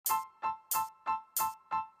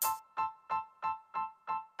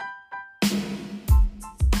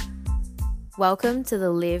Welcome to the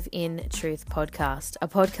Live in Truth podcast, a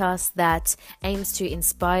podcast that aims to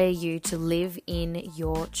inspire you to live in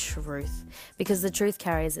your truth because the truth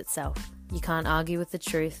carries itself. You can't argue with the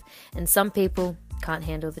truth, and some people can't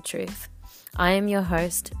handle the truth. I am your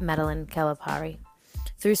host, Madeline Kalapari.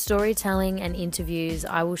 Through storytelling and interviews,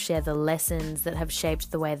 I will share the lessons that have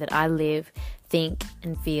shaped the way that I live, think,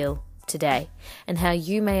 and feel today, and how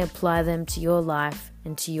you may apply them to your life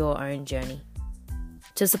and to your own journey.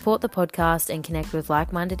 To support the podcast and connect with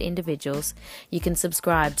like-minded individuals, you can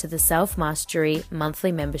subscribe to the Self Mastery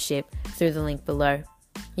monthly membership through the link below.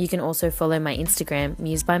 You can also follow my Instagram,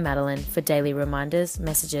 Muse by Madeline, for daily reminders,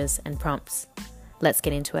 messages, and prompts. Let's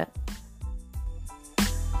get into it.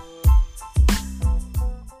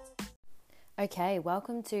 Okay,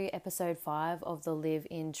 welcome to episode 5 of the Live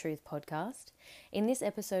in Truth podcast. In this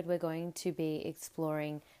episode, we're going to be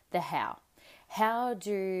exploring the how. How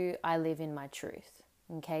do I live in my truth?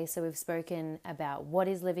 Okay, so we've spoken about what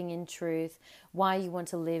is living in truth, why you want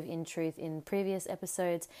to live in truth in previous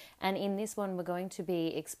episodes, and in this one we're going to be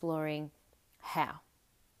exploring how.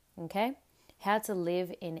 Okay, how to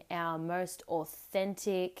live in our most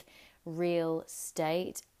authentic, real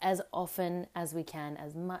state as often as we can,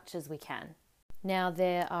 as much as we can. Now,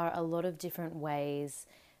 there are a lot of different ways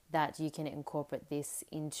that you can incorporate this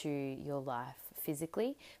into your life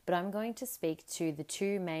physically, but I'm going to speak to the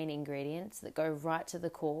two main ingredients that go right to the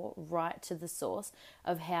core, right to the source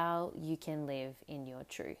of how you can live in your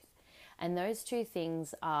truth. And those two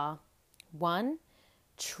things are, one,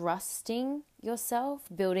 trusting yourself,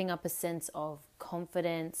 building up a sense of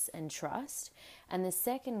confidence and trust. And the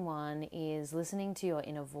second one is listening to your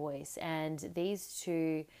inner voice. And these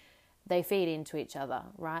two, they feed into each other,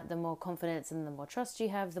 right? The more confidence and the more trust you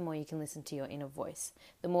have, the more you can listen to your inner voice.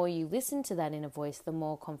 The more you listen to that inner voice, the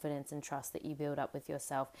more confidence and trust that you build up with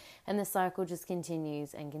yourself. And the cycle just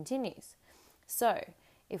continues and continues. So,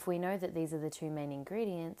 if we know that these are the two main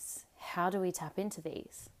ingredients, how do we tap into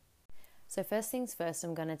these? So first things first,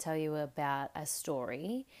 I'm going to tell you about a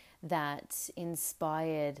story that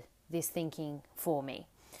inspired this thinking for me.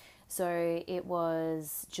 So it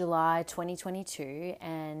was July 2022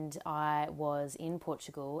 and I was in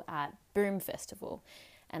Portugal at Boom Festival,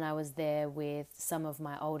 and I was there with some of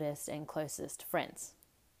my oldest and closest friends,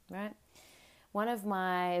 right? One of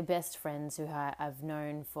my best friends who I've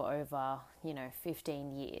known for over,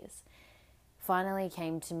 15 years, finally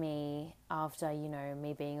came to me after,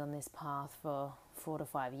 me being on this path for 4 to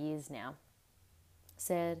 5 years now,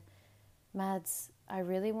 said, "Mads, I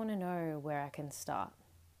really want to know where I can start."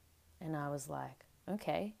 And I was like,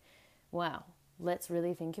 okay, wow, let's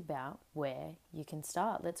really think about where you can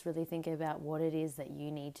start. Let's really think about what it is that you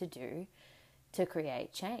need to do to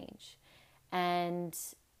create change. And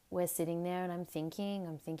we're sitting there and I'm thinking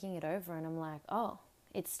it over, and I'm like, oh,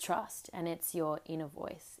 it's trust and it's your inner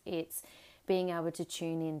voice. It's being able to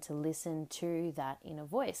tune in to listen to that inner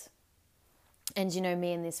voice. And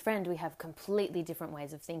me and this friend, we have completely different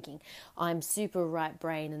ways of thinking. I'm super right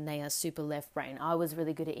brain and they are super left brain. I was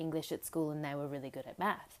really good at English at school and they were really good at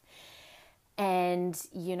math. And,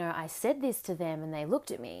 I said this to them and they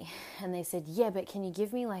looked at me and they said, yeah, but can you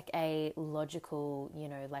give me like a logical,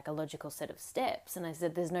 a logical set of steps? And I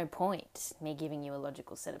said, there's no point me giving you a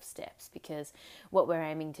logical set of steps, because what we're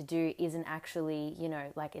aiming to do isn't actually,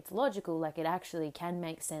 it's logical, like it actually can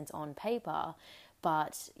make sense on paper.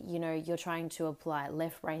 But, you're trying to apply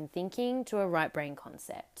left brain thinking to a right brain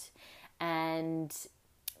concept. And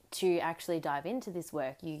to actually dive into this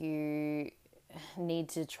work, you need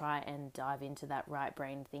to try and dive into that right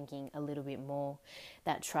brain thinking a little bit more,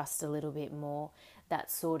 that trust a little bit more,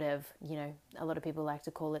 that sort of, a lot of people like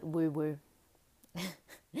to call it woo-woo.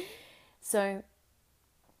 So,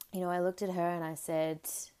 I looked at her and I said,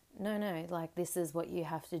 no, like this is what you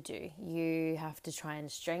have to do. You have to try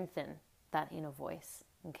and strengthen that inner voice,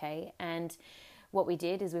 okay? And what we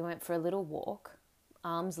did is we went for a little walk,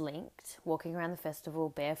 arms linked, walking around the festival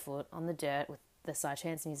barefoot on the dirt with the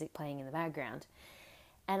psytrance music playing in the background.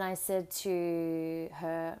 And I said to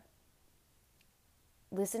her,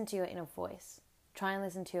 listen to your inner voice. Try and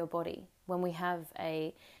listen to your body. When we have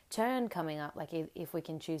a turn coming up, like if we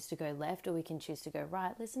can choose to go left or we can choose to go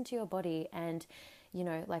right, listen to your body and,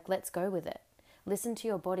 let's go with it. Listen to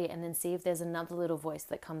your body and then see if there's another little voice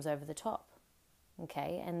that comes over the top,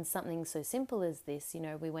 okay? And something so simple as this,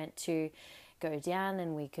 we went to go down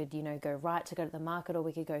and we could, go right to go to the market, or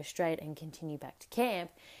we could go straight and continue back to camp.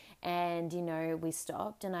 And, we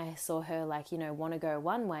stopped and I saw her want to go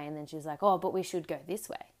one way, and then she was like, oh, but we should go this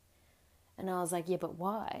way. And I was like, yeah, but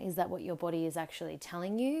why? Is that what your body is actually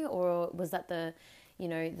telling you? Or was that the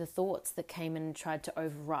thoughts that came and tried to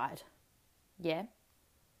override? Yeah.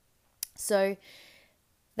 So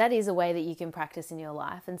that is a way that you can practice in your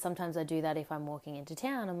life. And sometimes I do that if I'm walking into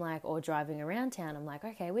town, I'm like, or driving around town, I'm like,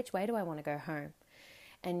 okay, which way do I want to go home?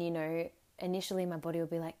 And, initially my body will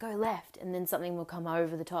be like, go left. And then something will come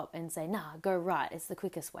over the top and say, nah, go right. It's the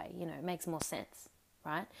quickest way. It makes more sense,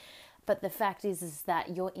 right? But the fact is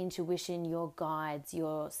that your intuition, your guides,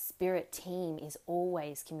 your spirit team is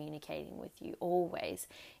always communicating with you, always,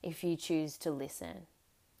 if you choose to listen.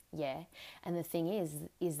 Yeah. And the thing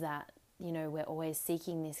is that, we're always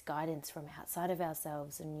seeking this guidance from outside of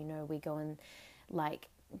ourselves. And, we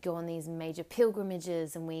go on these major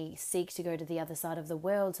pilgrimages, and we seek to go to the other side of the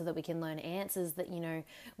world so that we can learn answers that,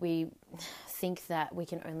 we think that we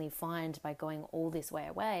can only find by going all this way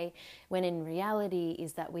away, when in reality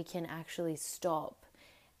is that we can actually stop.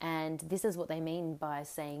 And this is what they mean by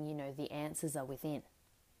saying, the answers are within,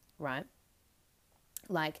 right?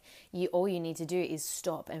 Like, all you need to do is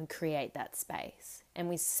stop and create that space. And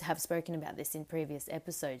we have spoken about this in previous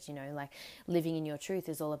episodes, like living in your truth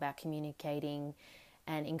is all about communicating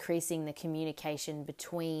and increasing the communication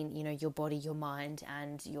between, your body, your mind,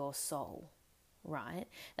 and your soul, right?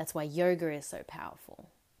 That's why yoga is so powerful.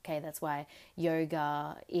 Okay, that's why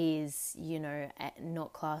yoga is,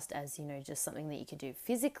 not classed as, just something that you can do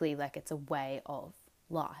physically, like it's a way of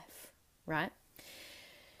life, right?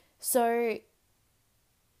 So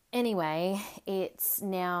anyway, it's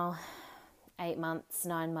now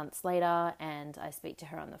 9 months later, and I speak to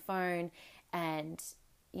her on the phone, and,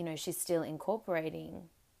 she's still incorporating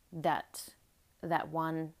that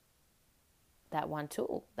one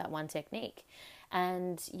tool, that one technique.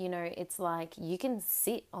 And, it's like you can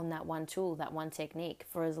sit on that one tool, that one technique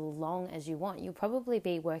for as long as you want. You'll probably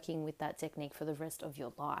be working with that technique for the rest of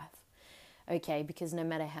your life. Okay, because no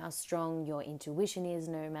matter how strong your intuition is,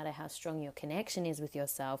 no matter how strong your connection is with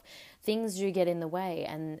yourself, things do get in the way.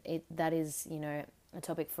 And that is, a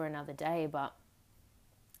topic for another day. But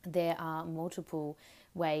there are multiple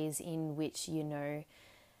ways in which,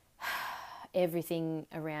 everything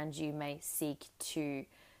around you may seek to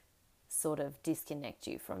sort of disconnect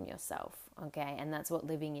you from yourself. Okay, and that's what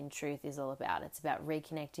living in truth is all about. It's about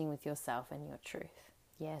reconnecting with yourself and your truth.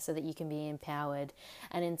 Yeah, so that you can be empowered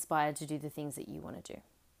and inspired to do the things that you want to do.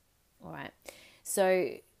 All right.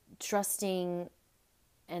 So trusting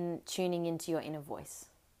and tuning into your inner voice.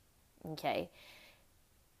 Okay.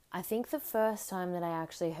 I think the first time that I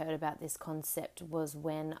actually heard about this concept was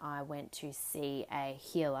when I went to see a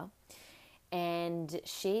healer, and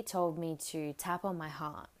she told me to tap on my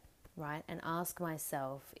heart, right? And ask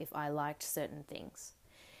myself if I liked certain things.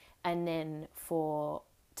 And then to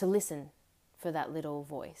listen for that little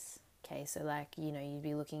voice. Okay, so you'd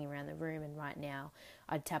be looking around the room, and right now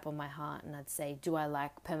I'd tap on my heart and I'd say, do I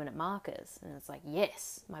like permanent markers? And it's like,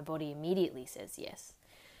 yes. My body immediately says yes,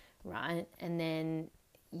 right? And then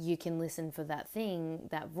you can listen for that thing,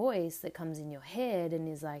 that voice that comes in your head and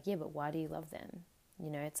is like, yeah, but why do you love them?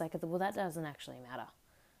 It's like, well, that doesn't actually matter.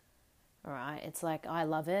 All right, it's like, I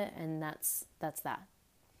love it, and that's that.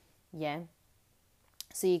 Yeah.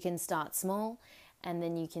 So you can start small, and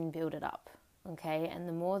then you can build it up. Okay, and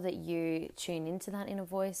the more that you tune into that inner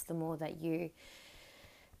voice, the more that you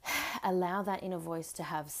allow that inner voice to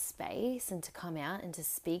have space and to come out and to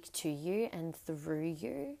speak to you and through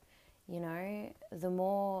you, the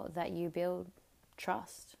more that you build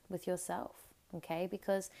trust with yourself. Okay,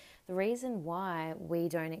 because the reason why we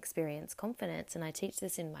don't experience confidence, and I teach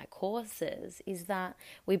this in my courses, is that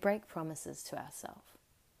we break promises to ourselves.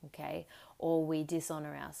 Okay, or we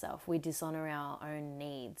dishonor ourselves, we dishonor our own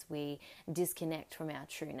needs, we disconnect from our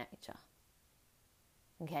true nature.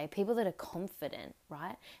 Okay, people that are confident,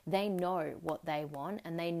 right, they know what they want,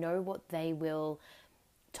 and they know what they will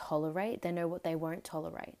tolerate, they know what they won't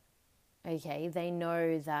tolerate. Okay, they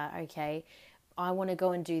know that, okay, I want to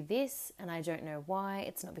go and do this, and I don't know why.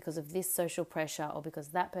 It's not because of this social pressure or because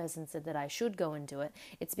that person said that I should go and do it.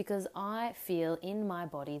 It's because I feel in my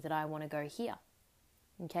body that I want to go here.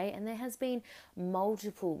 Okay, and there has been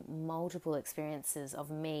multiple experiences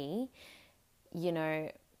of me,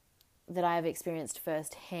 that I have experienced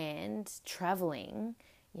firsthand traveling,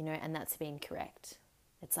 and that's been correct.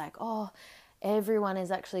 It's like, oh, everyone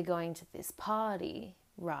is actually going to this party,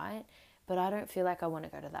 right? But I don't feel like I want to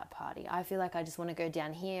go to that party. I feel like I just want to go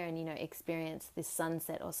down here and, experience this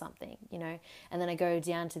sunset or something, And then I go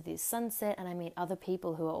down to this sunset and I meet other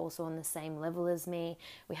people who are also on the same level as me.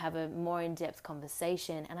 We have a more in-depth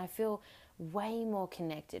conversation, and I feel way more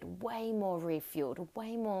connected, way more refueled,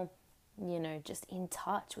 way more, just in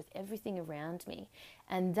touch with everything around me.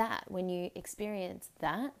 And that, when you experience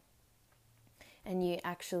that and you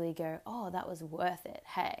actually go, oh, that was worth it,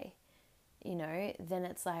 hey, then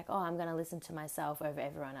it's like, oh, I'm going to listen to myself over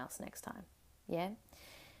everyone else next time. Yeah.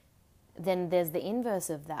 Then there's the inverse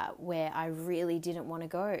of that, where I really didn't want to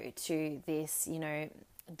go to this,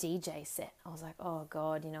 DJ set. I was like, oh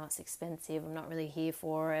God, it's expensive. I'm not really here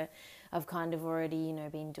for it. I've kind of already,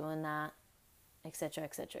 been doing that, etc.,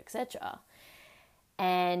 etc., etc.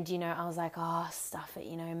 And, I was like, oh, stuff it,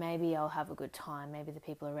 maybe I'll have a good time. Maybe the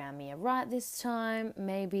people around me are right this time.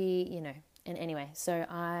 Maybe, and anyway, so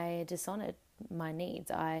I dishonored my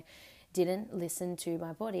needs. I didn't listen to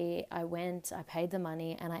my body. I paid the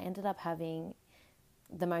money, and I ended up having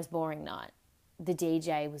the most boring night. The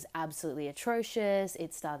DJ was absolutely atrocious.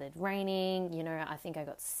 It started raining. I think I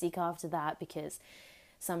got sick after that, because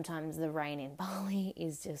sometimes the rain in Bali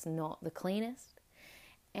is just not the cleanest.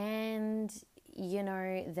 And,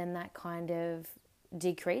 then that kind of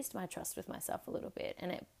decreased my trust with myself a little bit.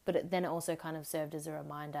 Then it also kind of served as a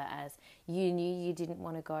reminder, as you knew you didn't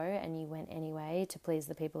want to go and you went anyway to please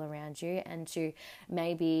the people around you, and to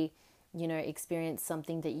maybe, experience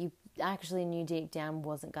something that you actually knew deep down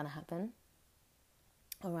wasn't going to happen.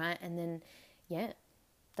 All right. And then, yeah,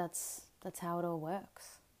 that's how it all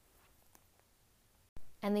works.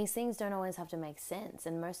 And these things don't always have to make sense.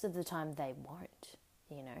 And most of the time they won't,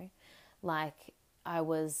 Like, I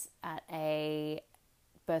was at a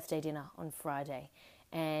birthday dinner on Friday,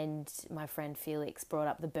 and my friend Felix brought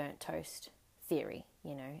up the burnt toast theory,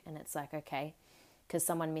 and it's like, okay, because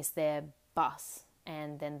someone missed their bus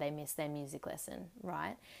and then they missed their music lesson,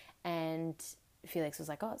 right? And Felix was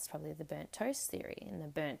like, oh, it's probably the burnt toast theory. And the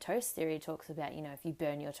burnt toast theory talks about, if you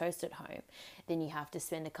burn your toast at home, then you have to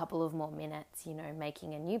spend a couple of more minutes,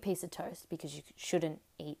 making a new piece of toast, because you shouldn't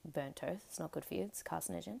eat burnt toast. It's not good for you. It's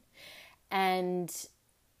carcinogen. And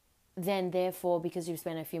then therefore, because you've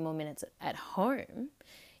spent a few more minutes at home,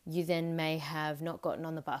 you then may have not gotten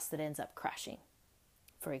on the bus that ends up crashing,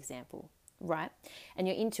 for example, right? And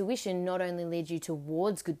your intuition not only leads you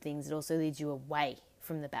towards good things, it also leads you away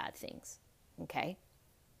from the bad things. Okay.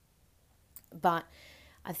 But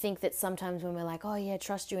I think that sometimes when we're like, oh yeah,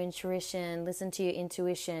 trust your intuition, listen to your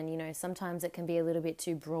intuition, sometimes it can be a little bit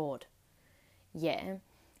too broad. Yeah.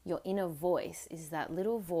 Your inner voice is that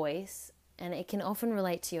little voice, and it can often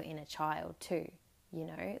relate to your inner child too.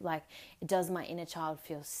 Like, does my inner child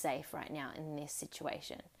feel safe right now in this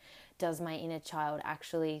situation? Does my inner child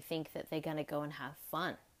actually think that they're going to go and have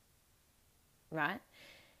fun? Right?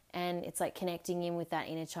 And it's like connecting in with that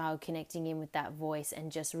inner child, connecting in with that voice,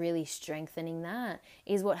 and just really strengthening that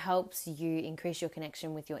is what helps you increase your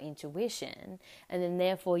connection with your intuition. And then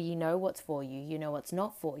therefore, what's for you, what's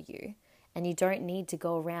not for you. And you don't need to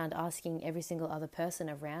go around asking every single other person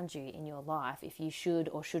around you in your life if you should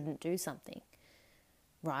or shouldn't do something.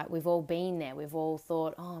 Right? We've all been there. We've all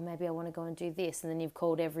thought, oh, maybe I want to go and do this. And then you've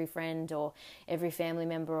called every friend or every family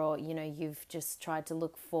member, or, you've just tried to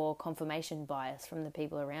look for confirmation bias from the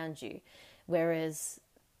people around you. Whereas,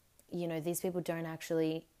 these people don't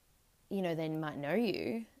actually, they might know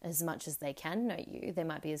you as much as they can know you. They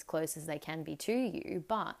might be as close as they can be to you,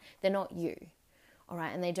 but they're not you. All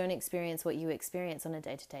right. And they don't experience what you experience on a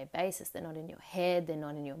day-to-day basis. They're not in your head. They're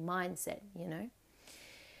not in your mindset,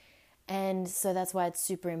 And so that's why it's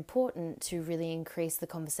super important to really increase the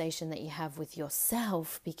conversation that you have with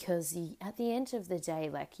yourself, because at the end of the day,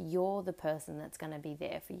 like, you're the person that's going to be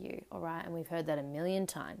there for you, all right? And we've heard that a million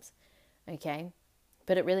times, okay?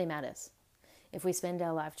 But it really matters. If we spend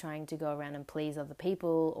our life trying to go around and please other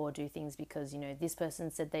people, or do things because, this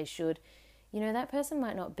person said they should, that person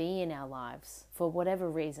might not be in our lives for whatever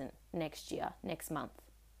reason next year, next month,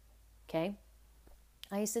 okay?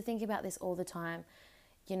 I used to think about this all the time,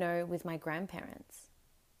 with my grandparents.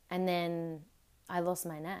 And then I lost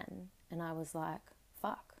my nan, and I was like,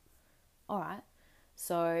 fuck. All right.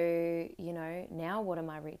 So, now what am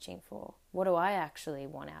I reaching for? What do I actually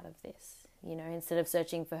want out of this? Instead of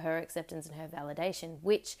searching for her acceptance and her validation,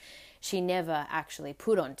 which she never actually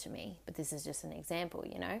put onto me, but this is just an example,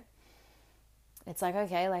 It's like,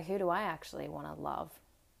 okay, like, who do I actually want to love?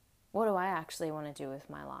 What do I actually want to do with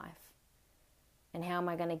my life? And how am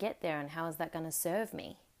I going to get there? And how is that going to serve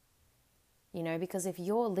me? Because if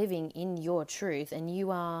you're living in your truth and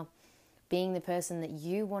you are being the person that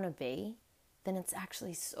you want to be, then it's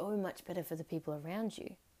actually so much better for the people around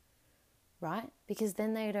you, right? Because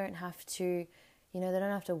then they don't have to, they don't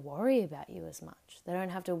have to worry about you as much. They don't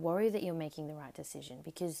have to worry that you're making the right decision,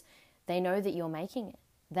 because they know that you're making it.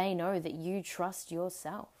 They know that you trust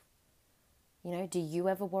yourself. Do you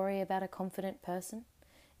ever worry about a confident person?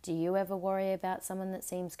 Do you ever worry about someone that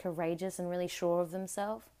seems courageous and really sure of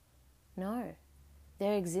themselves? No.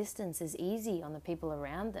 Their existence is easy on the people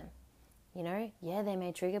around them. You know, yeah, they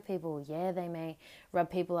may trigger people. Yeah, they may rub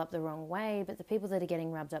people up the wrong way, but the people that are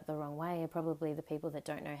getting rubbed up the wrong way are probably the people that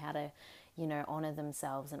don't know how to, you know, honor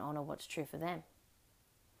themselves and honor what's true for them.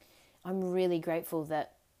 I'm really grateful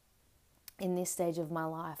that in this stage of my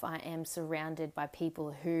life, I am surrounded by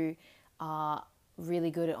people who are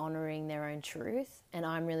really good at honoring their own truth, and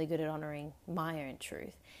I'm really good at honoring my own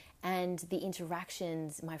truth. And the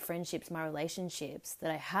interactions, my friendships, my relationships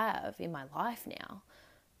that I have in my life now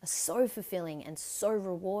are so fulfilling and so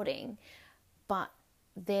rewarding, but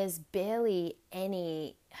there's barely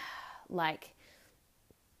any, like,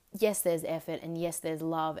 yes, there's effort, and yes, there's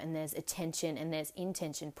love, and there's attention, and there's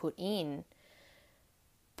intention put in,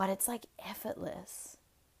 but it's like effortless,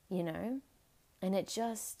 you know, and it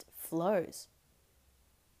just flows,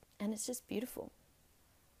 and it's just beautiful.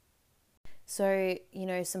 So, you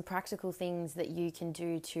know, some practical things that you can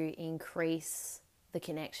do to increase the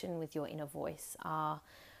connection with your inner voice are,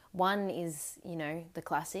 one is, you know, the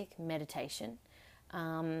classic meditation.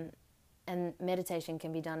 And meditation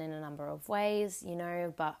can be done in a number of ways, you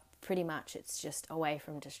know, but pretty much it's just away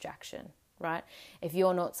from distraction, right? If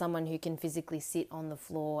you're not someone who can physically sit on the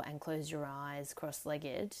floor and close your eyes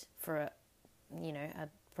cross-legged for a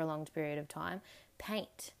prolonged period of time,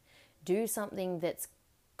 paint. Do something that's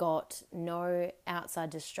got no outside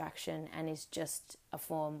distraction and is just a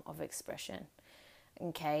form of expression.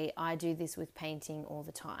 Okay, I do this with painting all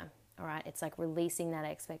the time. All right, it's like releasing that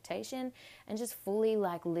expectation and just fully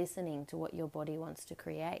like listening to what your body wants to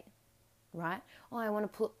create, right? Oh, I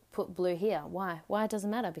want to put blue here. Why? Why? It doesn't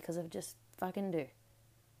matter, because I just fucking do,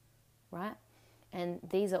 right? And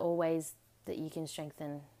these are all ways that you can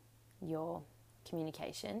strengthen your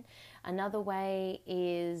communication. Another way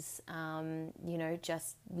is,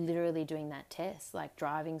 just literally doing that test, like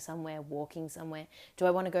driving somewhere, walking somewhere. Do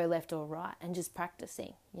I want to go left or right? And just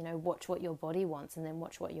practicing, watch what your body wants and then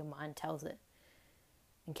watch what your mind tells it.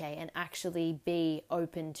 Okay, and actually be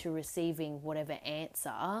open to receiving whatever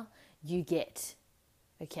answer you get.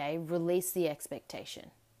 Okay, release the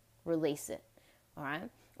expectation. Release it. All right.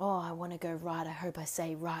 Oh, I want to go right. I hope I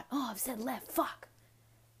say right. Oh, I've said left. Fuck.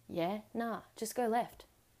 Yeah? Nah, just go left.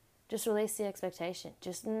 Just release the expectation.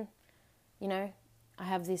 I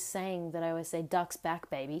have this saying that I always say, duck's back,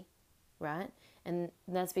 baby, right? And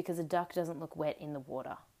that's because a duck doesn't look wet in the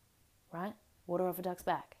water, right? Water off a duck's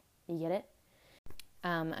back. You get it?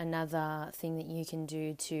 Another thing that you can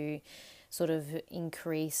do to sort of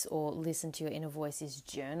increase or listen to your inner voice is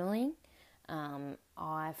journaling.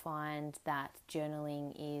 I find that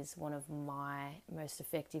journaling is one of my most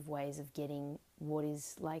effective ways of getting what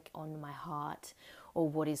is like on my heart or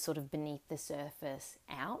what is sort of beneath the surface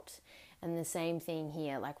out. And the same thing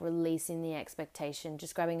here, like releasing the expectation,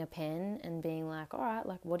 just grabbing a pen and being like, all right,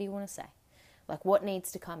 like, what do you want to say? Like, what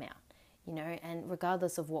needs to come out? And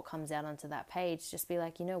regardless of what comes out onto that page, just be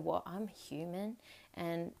like, you know what, I'm human.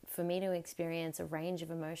 And for me to experience a range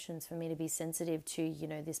of emotions, for me to be sensitive to,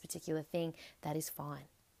 this particular thing, that is fine.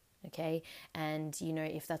 Okay. And,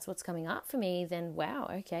 if that's what's coming up for me, then wow,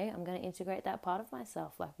 okay, I'm going to integrate that part of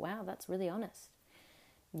myself. Like, wow, that's really honest.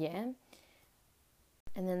 Yeah.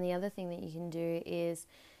 And then the other thing that you can do is,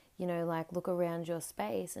 look around your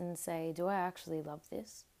space and say, do I actually love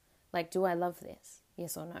this? Like, do I love this?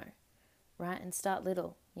 Yes or no? Right? And start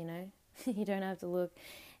little, You don't have to look,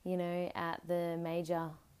 at the major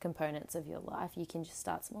components of your life. You can just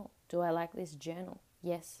start small. Do I like this journal?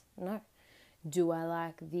 Yes. No. Do I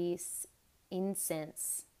like this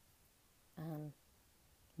incense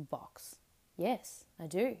box? Yes, I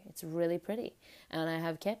do. It's really pretty. And I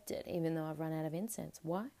have kept it, even though I've run out of incense.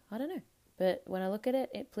 Why? I don't know. But when I look at it,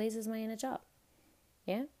 it pleases my inner child.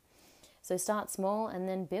 Yeah? So start small and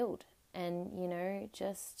then build. And,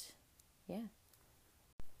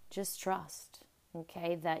 just trust,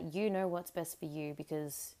 okay, that you know what's best for you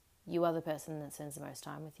because you are the person that spends the most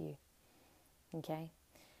time with you, okay?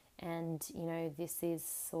 And, this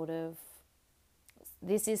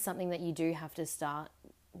is something that you do have to start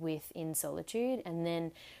with in solitude. And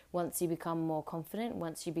then once you become more confident,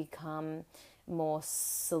 once you become more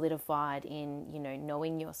solidified in,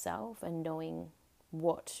 knowing yourself and knowing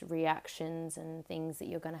what reactions and things that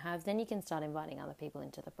you're going to have, then you can start inviting other people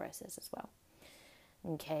into the process as well.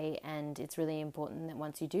 Okay, and it's really important that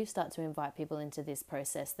once you do start to invite people into this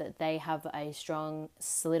process, that they have a strong,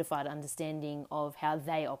 solidified understanding of how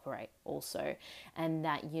they operate also, and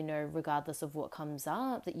that, regardless of what comes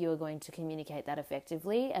up, that you are going to communicate that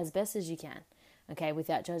effectively as best as you can, okay,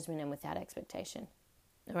 without judgment and without expectation.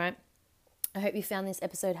 All right. I hope you found this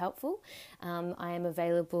episode helpful. I am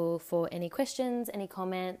available for any questions, any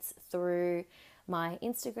comments through my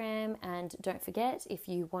Instagram. And don't forget, if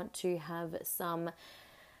you want to have some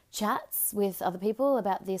chats with other people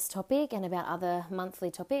about this topic and about other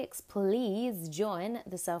monthly topics, please join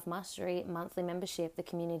the Self Mastery monthly membership. The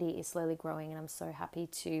community is slowly growing and I'm so happy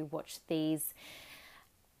to watch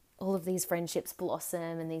all of these friendships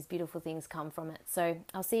blossom and these beautiful things come from it. So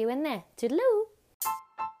I'll see you in there. Toodaloo!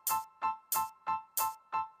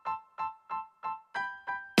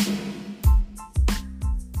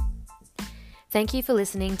 Thank you for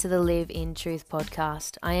listening to the Live in Truth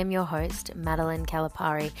podcast. I am your host, Madeline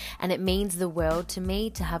Calipari, and it means the world to me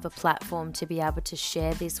to have a platform to be able to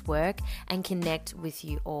share this work and connect with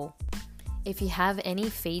you all. If you have any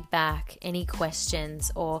feedback, any questions,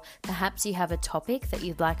 or perhaps you have a topic that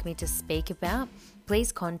you'd like me to speak about,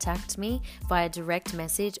 please contact me via direct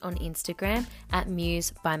message on Instagram at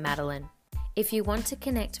Muse by Madeline. If you want to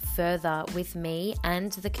connect further with me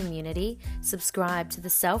and the community, subscribe to the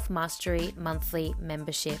Self Mastery monthly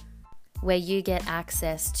membership, where you get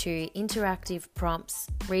access to interactive prompts,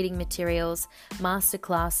 reading materials,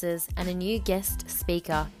 masterclasses, and a new guest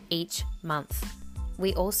speaker each month.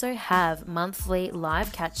 We also have monthly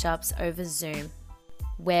live catch-ups over Zoom,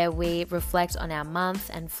 where we reflect on our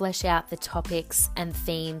month and flesh out the topics and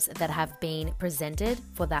themes that have been presented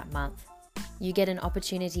for that month. You get an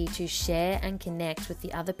opportunity to share and connect with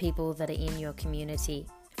the other people that are in your community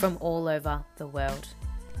from all over the world.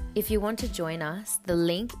 If you want to join us, the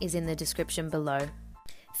link is in the description below.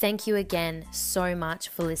 Thank you again so much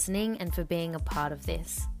for listening and for being a part of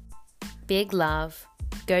this. Big love.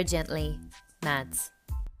 Go gently, Mads.